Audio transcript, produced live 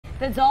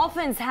The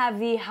Dolphins have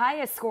the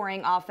highest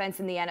scoring offense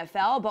in the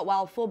NFL, but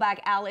while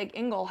fullback Alec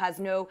Ingold has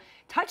no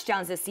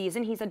touchdowns this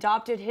season, he's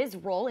adopted his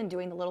role in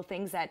doing the little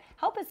things that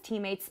help his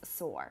teammates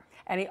soar.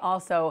 And he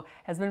also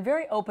has been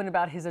very open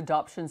about his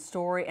adoption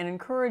story and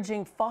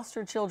encouraging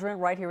foster children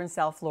right here in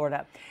South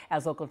Florida.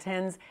 As Local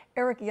 10's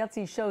Eric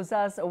Yutzi shows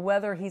us,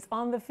 whether he's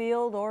on the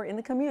field or in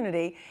the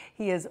community,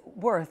 he is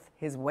worth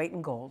his weight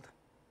in gold.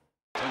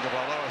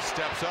 Tagovailoa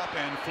steps up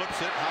and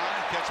flips it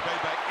high, catch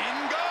made by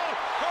Ingold,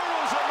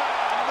 hurdles a man.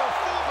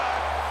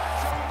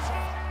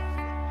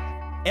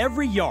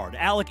 Every yard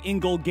Alec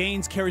Ingold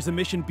gains carries a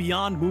mission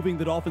beyond moving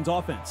the Dolphins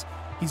offense.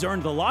 He's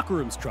earned the locker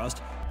room's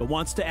trust, but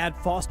wants to add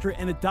foster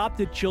and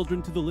adopted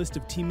children to the list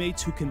of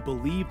teammates who can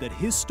believe that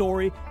his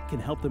story can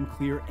help them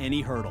clear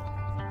any hurdle.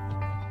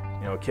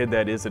 You know, a kid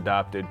that is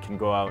adopted can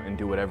go out and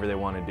do whatever they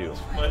want to do.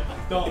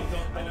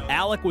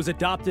 Alec was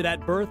adopted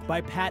at birth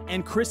by Pat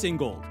and Chris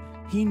Ingold.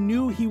 He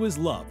knew he was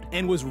loved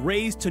and was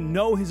raised to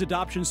know his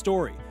adoption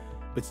story,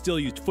 but still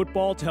used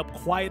football to help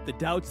quiet the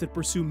doubts that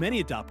pursue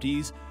many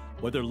adoptees,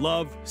 whether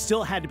love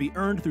still had to be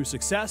earned through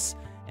success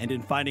and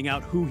in finding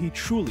out who he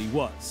truly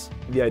was.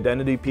 The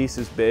identity piece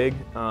is big,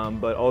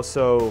 but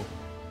also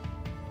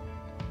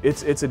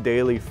it's a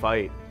daily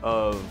fight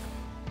of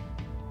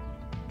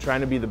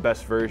trying to be the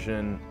best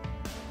version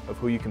of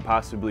who you can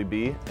possibly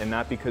be, and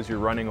not because you're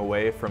running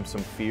away from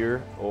some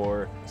fear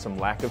or some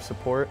lack of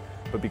support,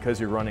 but because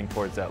you're running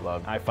towards that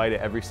love. I fight it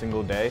every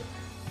single day.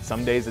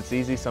 Some days it's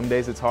easy, some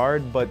days it's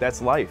hard, but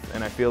that's life.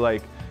 And I feel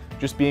like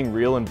just being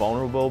real and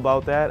vulnerable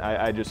about that,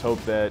 I just hope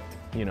that,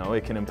 you know,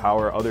 it can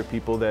empower other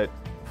people that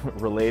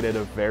relate at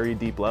a very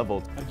deep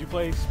level. Did you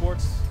play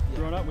sports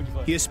growing up? What'd you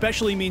play? He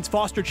especially means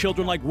foster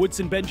children like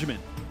Woodson Benjamin.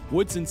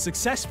 Woodson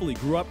successfully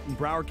grew up in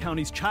Broward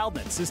County's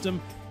ChildNet system.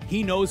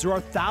 He knows there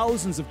are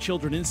thousands of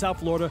children in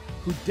South Florida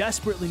who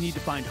desperately need to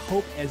find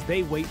hope as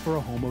they wait for a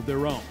home of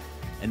their own.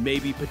 And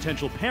maybe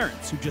potential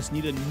parents who just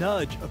need a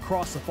nudge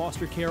across the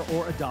foster care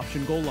or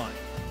adoption goal line.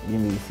 You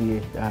know, you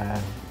see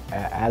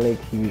Alec,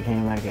 he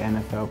became like an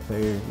NFL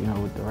player, you know,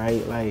 with the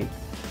right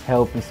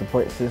help and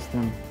support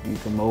system. You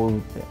can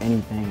mold to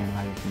anything in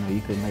life, you know,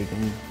 you could make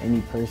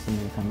any person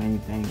become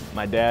anything.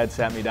 My dad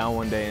sat me down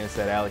one day and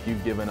said, Alec,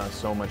 you've given us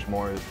so much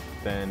more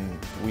than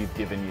we've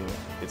given you.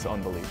 It's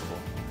unbelievable.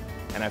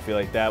 And I feel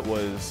like that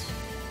was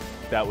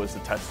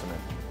the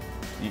testament.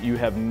 You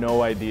have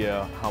no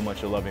idea how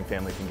much a loving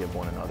family can give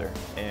one another.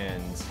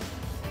 And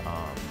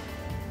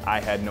I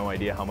had no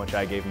idea how much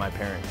I gave my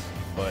parents,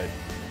 but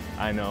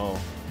I know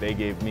they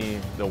gave me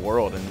the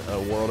world and a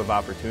world of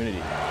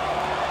opportunity.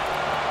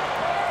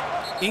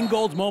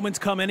 Ingold's moments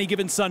come any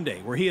given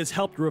Sunday, where he has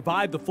helped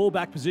revive the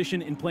fullback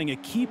position in playing a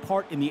key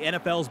part in the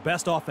NFL's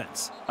best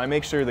offense. I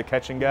make sure the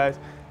catching guys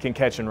can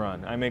catch and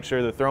run. I make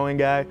sure the throwing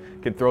guy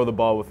can throw the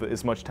ball with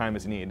as much time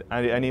as needed.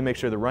 I need to make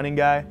sure the running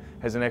guy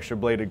has an extra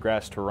blade of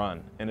grass to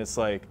run. And it's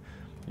like,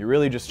 you're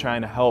really just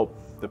trying to help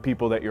the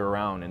people that you're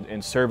around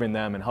and serving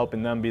them and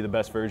helping them be the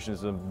best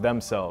versions of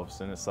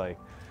themselves. And it's like,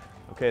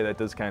 okay, that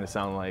does kind of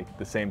sound like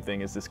the same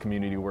thing as this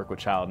community work with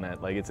ChildNet.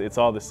 Like it's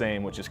all the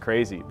same, which is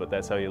crazy, but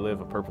that's how you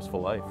live a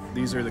purposeful life.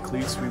 These are the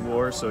cleats we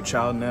wore, so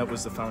ChildNet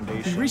was the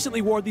foundation. He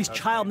recently wore these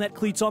ChildNet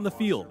cleats on the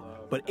field,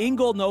 but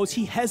Ingold knows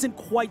he hasn't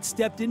quite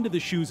stepped into the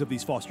shoes of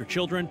these foster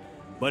children,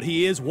 but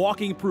he is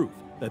walking proof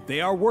that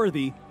they are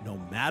worthy no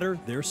matter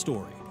their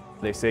story.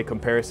 They say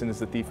comparison is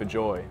the thief of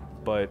joy,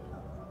 but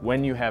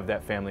when you have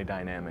that family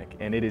dynamic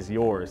and it is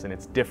yours and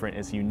it's different,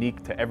 it's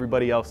unique to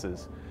everybody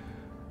else's,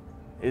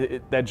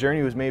 that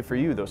journey was made for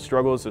you. Those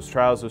struggles, those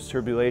trials, those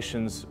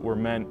tribulations were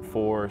meant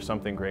for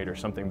something greater,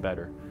 something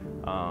better.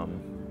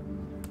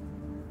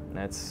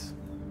 That's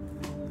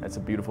a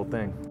beautiful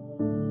thing.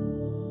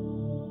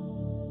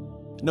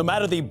 No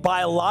matter the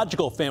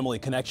biological family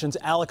connections,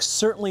 Alex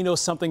certainly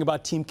knows something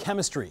about team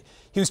chemistry.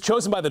 He was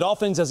chosen by the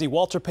Dolphins as the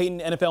Walter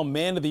Payton NFL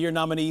Man of the Year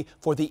nominee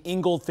for the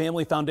Ingold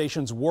Family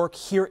Foundation's work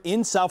here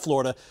in South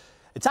Florida.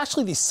 It's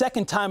actually the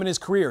second time in his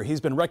career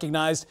he's been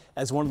recognized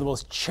as one of the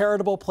most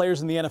charitable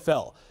players in the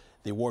NFL.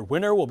 The award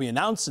winner will be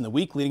announced in the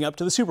week leading up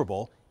to the Super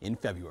Bowl in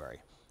February.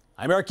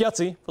 I'm Eric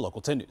Yutzi for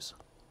Local 10 News.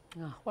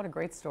 Oh, what a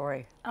great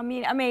story. I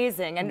mean,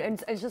 amazing.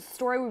 And it's just a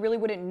story we really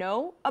wouldn't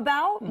know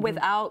about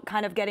without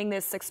kind of getting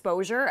this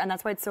exposure. And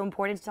that's why it's so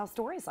important to tell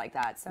stories like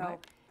that. So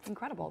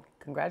incredible.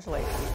 Congratulations.